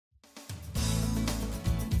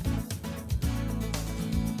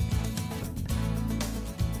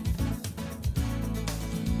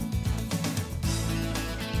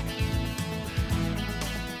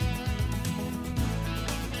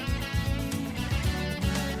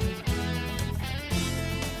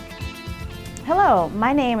Hello,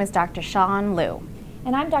 my name is Dr. Shan.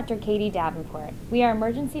 And I'm Dr. Katie Davenport. We are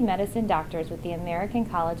emergency medicine doctors with the American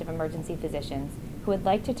College of Emergency Physicians who would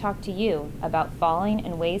like to talk to you about falling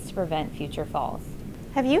and ways to prevent future falls.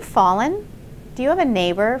 Have you fallen? Do you have a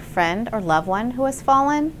neighbor, friend, or loved one who has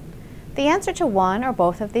fallen? The answer to one or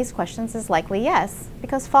both of these questions is likely yes,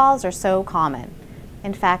 because falls are so common.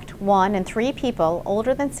 In fact, 1 in 3 people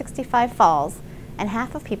older than 65 falls, and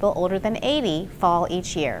half of people older than 80 fall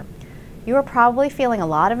each year. You are probably feeling a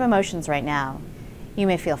lot of emotions right now. You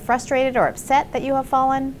may feel frustrated or upset that you have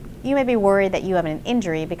fallen. You may be worried that you have an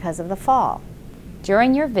injury because of the fall.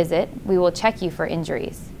 During your visit, we will check you for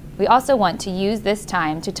injuries. We also want to use this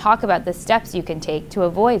time to talk about the steps you can take to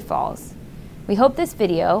avoid falls. We hope this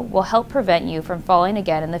video will help prevent you from falling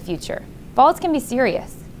again in the future. Falls can be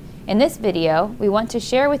serious. In this video, we want to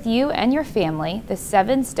share with you and your family the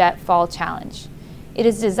 7-step fall challenge. It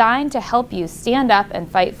is designed to help you stand up and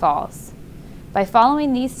fight falls. By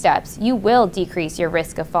following these steps, you will decrease your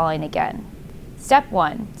risk of falling again. Step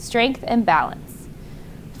 1, strength and balance.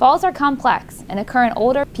 Falls are complex and occur in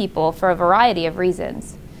older people for a variety of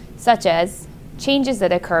reasons, such as changes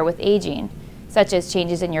that occur with aging, such as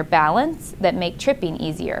changes in your balance that make tripping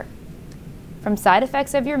easier, from side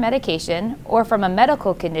effects of your medication, or from a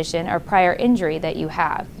medical condition or prior injury that you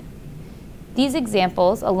have. These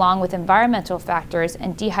examples, along with environmental factors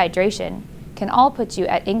and dehydration, can all put you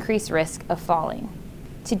at increased risk of falling.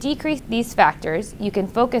 To decrease these factors, you can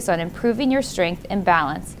focus on improving your strength and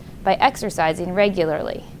balance by exercising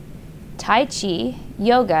regularly. Tai Chi,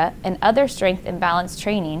 yoga, and other strength and balance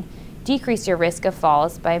training decrease your risk of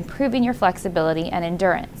falls by improving your flexibility and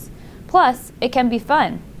endurance. Plus, it can be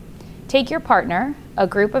fun. Take your partner, a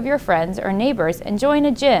group of your friends or neighbors, and join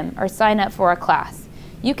a gym or sign up for a class.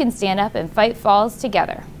 You can stand up and fight falls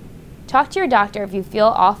together. Talk to your doctor if you feel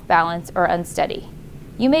off balance or unsteady.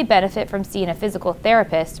 You may benefit from seeing a physical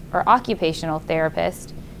therapist or occupational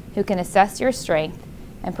therapist who can assess your strength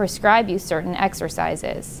and prescribe you certain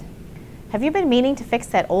exercises. Have you been meaning to fix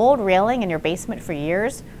that old railing in your basement for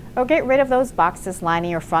years, or get rid of those boxes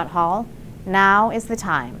lining your front hall? Now is the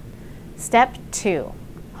time. Step 2,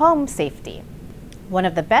 home safety. One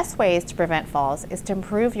of the best ways to prevent falls is to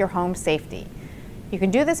improve your home safety. You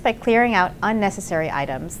can do this by clearing out unnecessary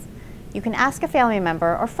items. You can ask a family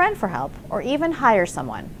member or friend for help, or even hire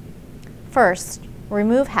someone. First,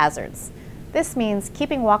 remove hazards. This means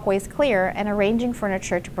keeping walkways clear and arranging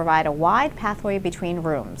furniture to provide a wide pathway between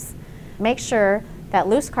rooms. Make sure that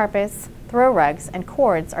loose carpets, throw rugs, and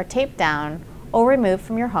cords are taped down or removed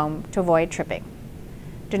from your home to avoid tripping.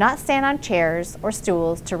 Do not stand on chairs or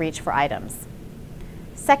stools to reach for items.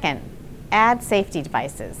 Second, add safety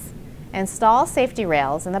devices. Install safety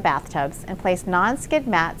rails in the bathtubs and place non-skid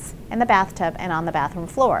mats in the bathtub and on the bathroom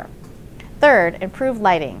floor. Third, improve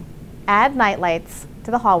lighting. Add night lights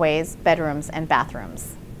to the hallways, bedrooms, and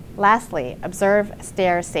bathrooms. Lastly, observe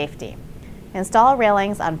stair safety. Install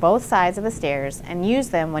railings on both sides of the stairs and use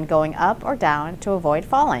them when going up or down to avoid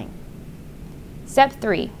falling. Step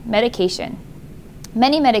 3, medication.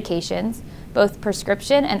 Many medications, both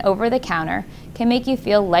prescription and over-the-counter, can make you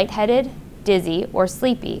feel lightheaded, dizzy, or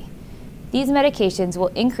sleepy. These medications will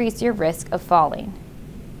increase your risk of falling.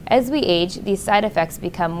 As we age, these side effects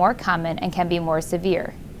become more common and can be more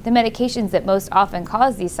severe. The medications that most often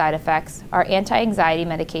cause these side effects are anti-anxiety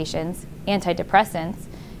medications, antidepressants,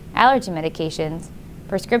 allergy medications,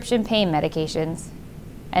 prescription pain medications,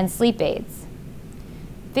 and sleep aids.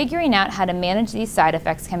 Figuring out how to manage these side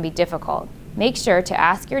effects can be difficult. Make sure to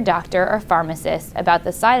ask your doctor or pharmacist about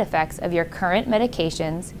the side effects of your current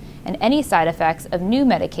medications and any side effects of new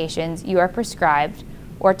medications you are prescribed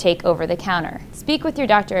or take over the counter. Speak with your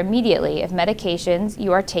doctor immediately if medications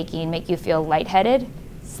you are taking make you feel lightheaded,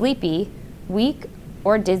 sleepy, weak,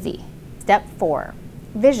 or dizzy. Step 4,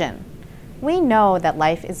 vision. We know that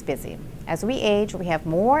life is busy. As we age, we have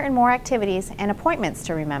more and more activities and appointments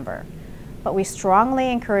to remember, but we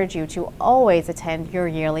strongly encourage you to always attend your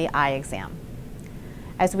yearly eye exam.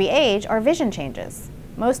 As we age, our vision changes.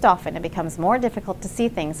 Most often, it becomes more difficult to see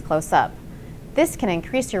things close up. This can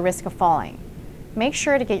increase your risk of falling. Make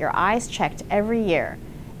sure to get your eyes checked every year.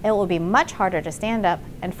 It will be much harder to stand up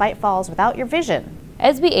and fight falls without your vision.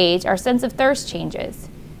 As we age, our sense of thirst changes.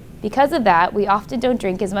 Because of that, we often don't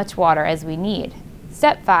drink as much water as we need.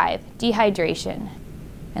 Step 5, dehydration.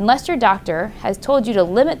 Unless your doctor has told you to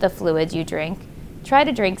limit the fluids you drink, try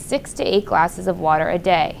to drink 6 to 8 glasses of water a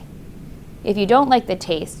day. If you don't like the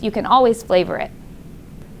taste, you can always flavor it.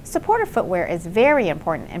 Supportive footwear is very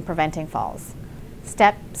important in preventing falls.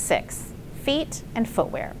 Step 6, feet and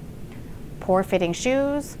footwear. Poor-fitting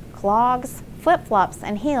shoes, clogs, flip-flops,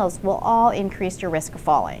 and heels will all increase your risk of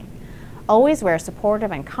falling. Always wear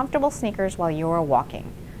supportive and comfortable sneakers while you are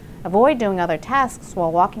walking. Avoid doing other tasks while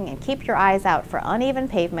walking and keep your eyes out for uneven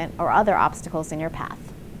pavement or other obstacles in your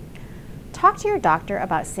path. Talk to your doctor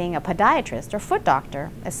about seeing a podiatrist or foot doctor,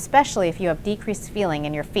 especially if you have decreased feeling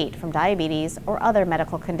in your feet from diabetes or other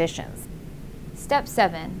medical conditions. Step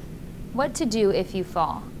 7. What to do if you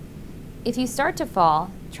fall. If you start to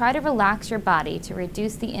fall, try to relax your body to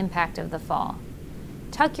reduce the impact of the fall.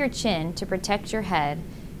 Tuck your chin to protect your head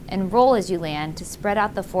and roll as you land to spread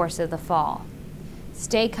out the force of the fall.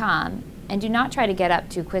 Stay calm and do not try to get up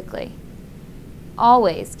too quickly.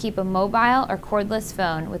 Always keep a mobile or cordless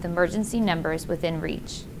phone with emergency numbers within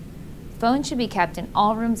reach. Phones should be kept in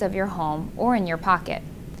all rooms of your home or in your pocket.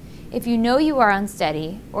 If you know you are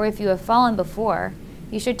unsteady or if you have fallen before,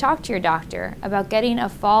 you should talk to your doctor about getting a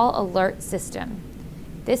fall alert system.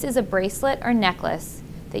 This is a bracelet or necklace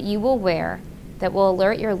that you will wear that will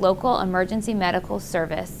alert your local emergency medical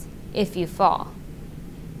service if you fall.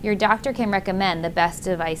 Your doctor can recommend the best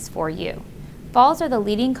device for you. Falls are the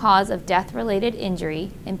leading cause of death-related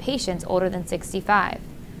injury in patients older than 65.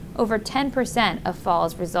 Over 10% of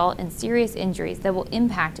falls result in serious injuries that will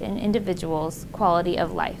impact an individual's quality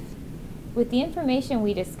of life. With the information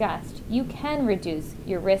we discussed, you can reduce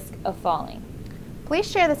your risk of falling. Please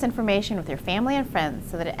share this information with your family and friends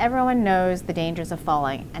so that everyone knows the dangers of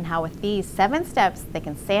falling and how with these 7 steps they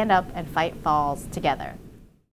can stand up and fight falls together.